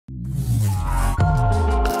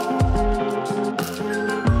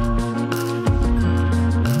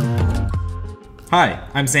Hi,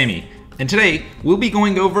 I'm Samy, and today we'll be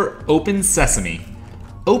going over OpenSesame.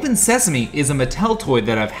 OpenSesame is a Mattel toy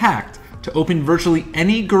that I've hacked to open virtually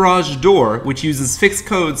any garage door which uses fixed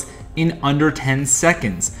codes in under 10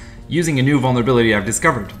 seconds, using a new vulnerability I've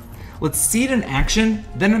discovered. Let's see it in action,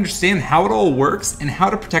 then understand how it all works and how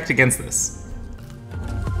to protect against this.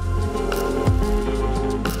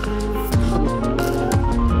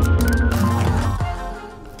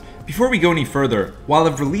 Before we go any further, while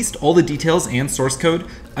I've released all the details and source code,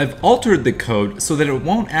 I've altered the code so that it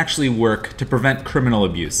won't actually work to prevent criminal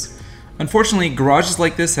abuse. Unfortunately, garages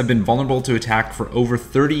like this have been vulnerable to attack for over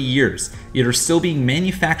 30 years, yet are still being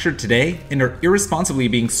manufactured today and are irresponsibly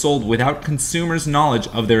being sold without consumers' knowledge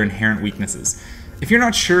of their inherent weaknesses. If you're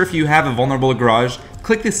not sure if you have a vulnerable garage,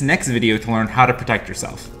 click this next video to learn how to protect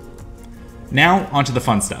yourself. Now, onto the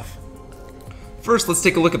fun stuff. First, let's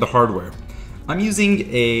take a look at the hardware. I'm using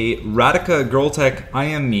a Radica Girltech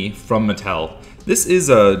IME from Mattel. This is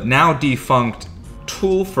a now defunct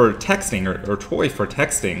tool for texting, or toy for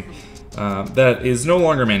texting, that is no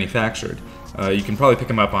longer manufactured. You can probably pick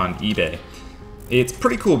them up on eBay. It's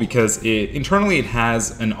pretty cool because internally it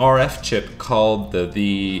has an RF chip called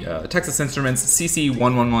the Texas Instruments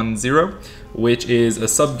CC1110, which is a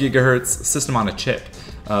sub-gigahertz system on a chip.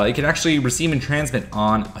 It can actually receive and transmit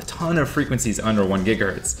on a ton of frequencies under 1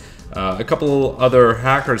 gigahertz. A couple other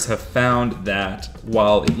hackers have found that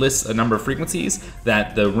while it lists a number of frequencies,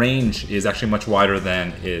 that the range is actually much wider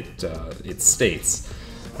than it states.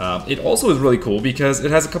 It also is really cool because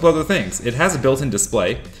it has a couple other things. It has a built-in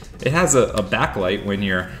display, it has a backlight when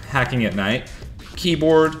you're hacking at night,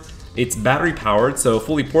 keyboard, it's battery powered, so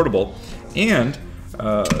fully portable, and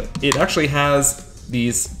it actually has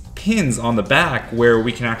these pins on the back where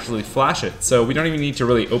we can actually flash it, so we don't even need to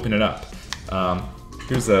really open it up.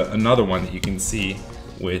 Here's another one that you can see,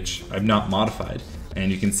 which I've not modified,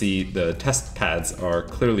 and you can see the test pads are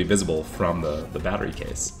clearly visible from the battery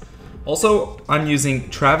case. Also, I'm using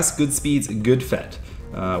Travis Goodspeed's GoodFET.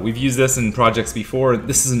 We've used this in projects before.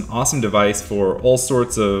 This is an awesome device for all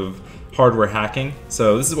sorts of hardware hacking.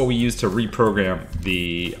 So this is what we use to reprogram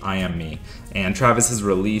the IME. And Travis has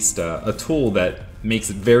released a tool that makes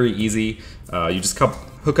it very easy. You just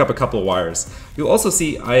hook up a couple of wires. You'll also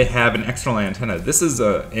see I have an external antenna. This is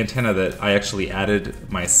an antenna that I actually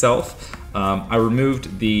added myself. I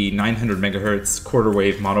removed the 900 megahertz quarter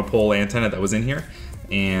wave monopole antenna that was in here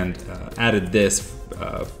and added this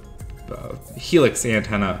helix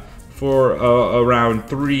antenna for around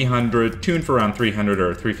 300, tuned for around 300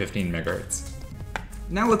 or 315 megahertz.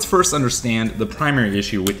 Now let's first understand the primary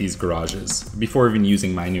issue with these garages before even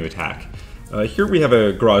using my new attack. Here we have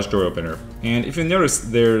a garage door opener, and if you notice,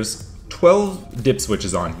 there's 12 dip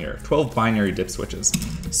switches on here, 12 binary dip switches.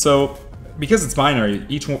 So because it's binary,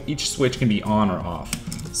 each switch can be on or off.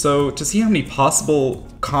 So to see how many possible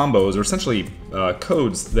combos, or essentially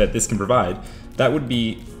codes that this can provide, that would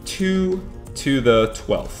be 2 to the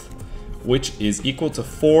 12th, which is equal to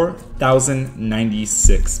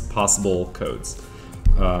 4,096 possible codes.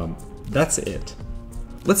 That's it.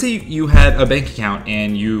 Let's say you had a bank account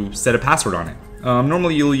and you set a password on it.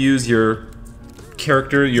 Normally you'll use your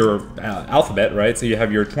character, your alphabet, right? So you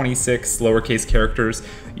have your 26 lowercase characters,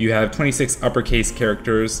 you have 26 uppercase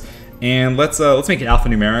characters, and let's make it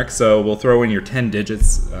alphanumeric. So we'll throw in your 10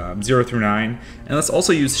 digits, 0 through 9, and let's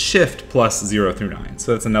also use shift plus 0 through 9.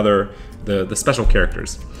 So that's another, the special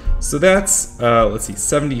characters. So that's, let's see,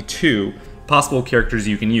 72 possible characters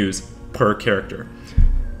you can use per character.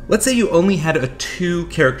 Let's say you only had a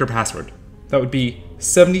 2-character password. That would be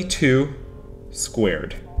 72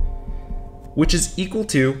 squared, which is equal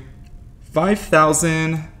to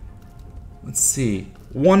 5,000, let's see,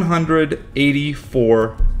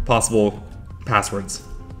 184 possible passwords.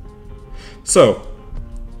 So,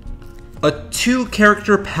 a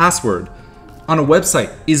 2-character password on a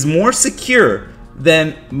website is more secure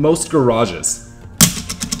than most garages.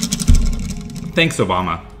 Thanks,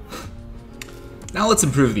 Obama. Now let's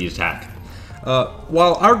improve the attack.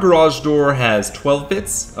 While our garage door has 12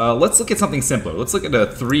 bits, let's look at something simpler. Let's look at a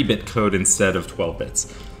 3-bit code instead of 12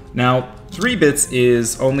 bits. Now, 3 bits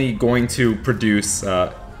is only going to produce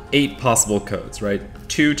 8 possible codes, right?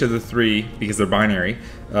 2 to the 3, because they're binary,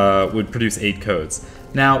 would produce 8 codes.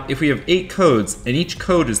 Now, if we have 8 codes, and each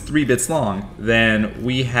code is 3 bits long, then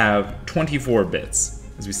we have 24 bits,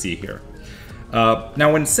 as we see here.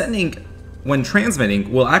 Now, when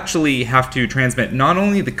transmitting, we'll actually have to transmit not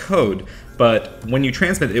only the code, but when you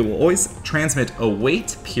transmit, it will always transmit a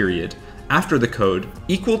wait period after the code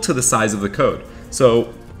equal to the size of the code.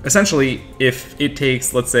 So essentially, if it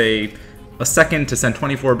takes, let's say, a second to send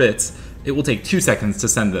 24 bits, it will take 2 seconds to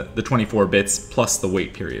send the 24 bits plus the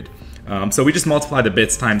wait period. So we just multiply the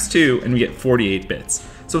bits times 2 and we get 48 bits.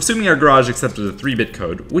 So assuming our garage accepted a 3-bit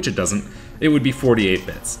code, which it doesn't, it would be 48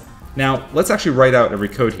 bits. Now let's actually write out every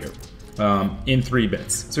code here in 3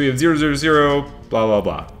 bits. So we have 000, blah, blah,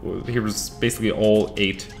 blah. Here's basically all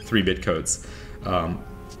 8 3-bit codes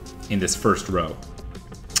in this first row.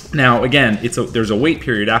 Now again, there's a wait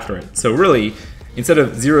period after it. So really, instead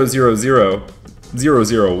of 000,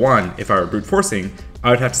 001, if I were brute forcing, I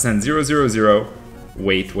would have to send 000,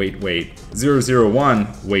 wait, wait, wait, 001,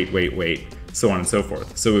 wait, wait, wait, so on and so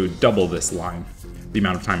forth. So it would double this line, the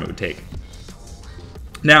amount of time it would take.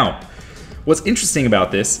 Now, what's interesting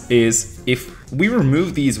about this is if we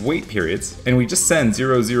remove these wait periods and we just send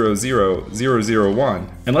 000,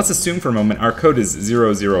 001, and let's assume for a moment our code is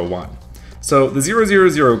 001. So the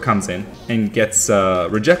 000 comes in and gets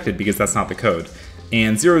rejected because that's not the code,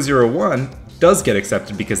 and 001 does get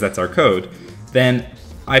accepted because that's our code, then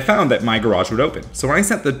I found that my garage would open. So when I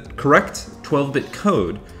sent the correct 12-bit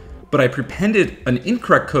code, but I prepended an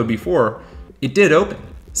incorrect code before, it did open.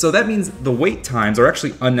 So that means the wait times are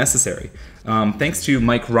actually unnecessary. Thanks to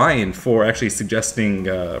Mike Ryan for actually suggesting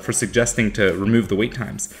to remove the wait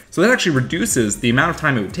times. So that actually reduces the amount of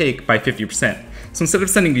time it would take by 50%. So instead of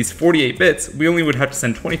sending these 48 bits, we only would have to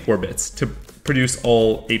send 24 bits to produce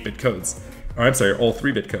all 8-bit codes. Or I'm sorry, all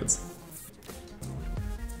 3-bit codes.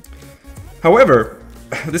 However,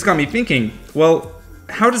 this got me thinking, well,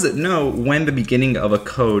 how does it know when the beginning of a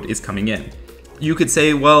code is coming in? You could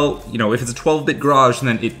say, well, you know, if it's a 12-bit garage,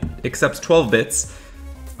 then it accepts 12 bits,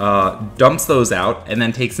 dumps those out, and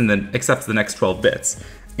then accepts the next 12 bits.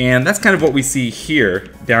 And that's kind of what we see here,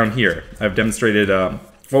 down here. I've demonstrated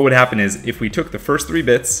what would happen is if we took the first 3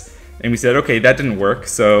 bits and we said, okay, that didn't work,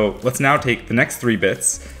 so let's now take the next 3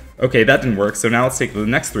 bits. Okay, that didn't work, so now let's take the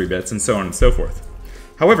next 3 bits, and so on and so forth.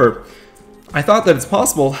 However, I thought that it's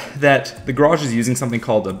possible that the garage is using something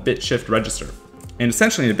called a bit shift register. And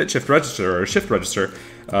essentially in a bit shift register, or a shift register,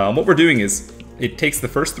 what we're doing is it takes the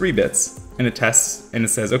first 3 bits and it tests and it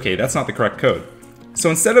says, okay, that's not the correct code. So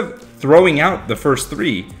instead of throwing out the first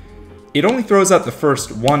 3, it only throws out the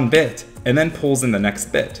first 1 bit and then pulls in the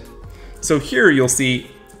next bit. So here you'll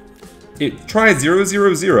see it tries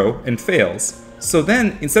 000 and fails. So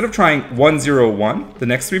then instead of trying 101, the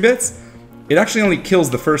next 3 bits, it actually only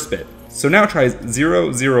kills the first bit. So now it tries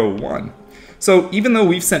 001. So even though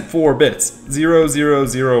we've sent 4 bits,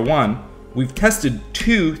 0001, we've tested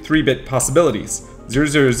 2 3-bit possibilities,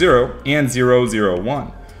 000 and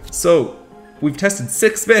 001. So we've tested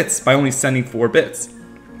 6 bits by only sending 4 bits.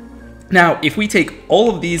 Now, if we take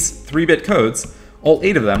all of these 3-bit codes, all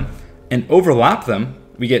 8 of them, and overlap them,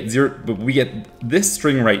 we get this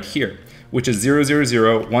string right here, which is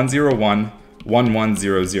 000, 101,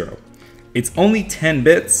 1100. It's only 10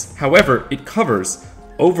 bits, however, it covers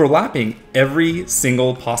overlapping every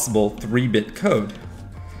single possible 3-bit code.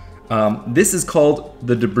 This is called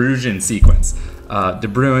the De Bruijn sequence. De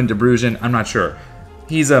Bruijn, I'm not sure.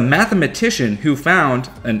 He's a mathematician who found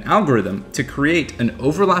an algorithm to create an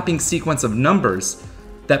overlapping sequence of numbers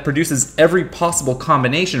that produces every possible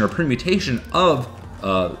combination or permutation of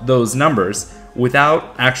those numbers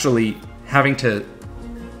without actually having to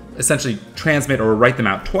essentially transmit or write them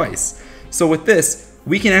out twice. So with this,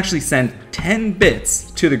 we can actually send 10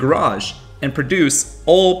 bits to the garage and produce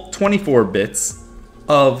all 24 bits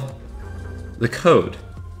of the code,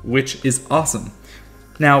 which is awesome.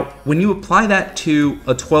 Now, when you apply that to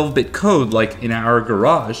a 12-bit code like in our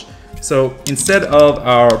garage, so instead of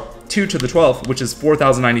our 2 to the 12th, which is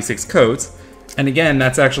 4096 codes, and again,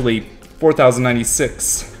 that's actually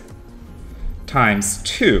 4096 times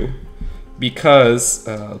 2, because,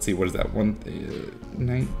 let's see, what is that,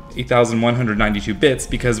 8,192 bits,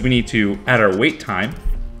 because we need to add our wait time.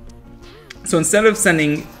 So instead of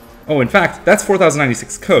sending, oh, in fact, that's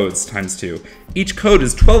 4096 codes times 2. Each code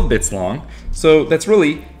is 12 bits long, so that's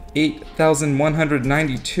really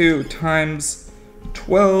 8,192 times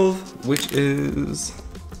 12, which is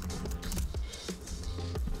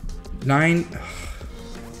 9, I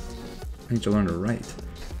need to learn to write,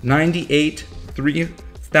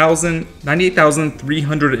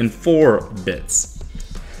 98,304 bits.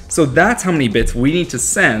 So that's how many bits we need to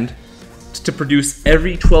send to produce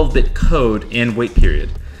every 12-bit code and wait period.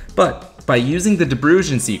 But by using the De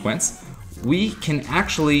Bruijn sequence, we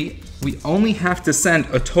only have to send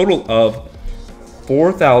a total of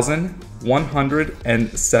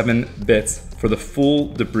 4,107 bits for the full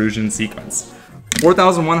De Bruijn sequence.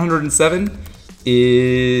 4,107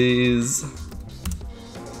 is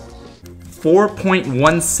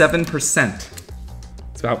 4.17%.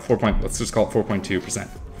 It's about let's just call it 4.2%.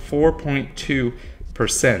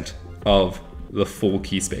 4.2% of the full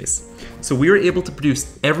key space. So we were able to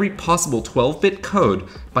produce every possible 12-bit code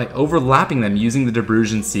by overlapping them using the de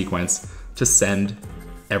Bruijn sequence to send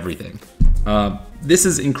everything. This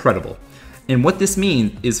is incredible. And what this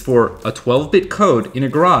means is for a 12-bit code in a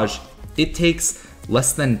garage, it takes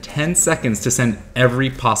less than 10 seconds to send every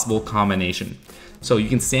possible combination. So you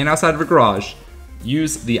can stand outside of a garage,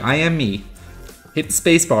 use the IME, hit the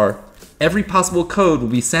spacebar, every possible code will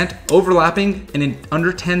be sent overlapping, and in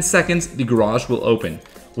under 10 seconds, the garage will open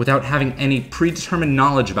without having any predetermined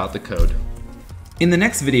knowledge about the code. In the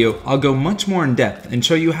next video, I'll go much more in depth and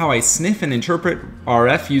show you how I sniff and interpret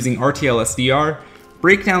RF using rtl-sdr,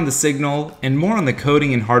 break down the signal, and more on the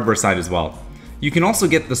coding and hardware side as well. You can also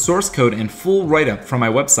get the source code and full write-up from my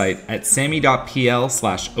website at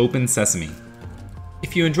samy.pl/OpenSesame.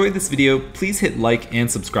 If you enjoyed this video, please hit like and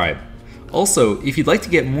subscribe. Also, if you'd like to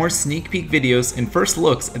get more sneak peek videos and first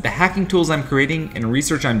looks at the hacking tools I'm creating and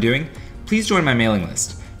research I'm doing, please join my mailing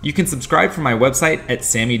list. You can subscribe from my website at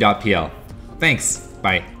samy.pl. Thanks,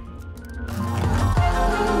 bye.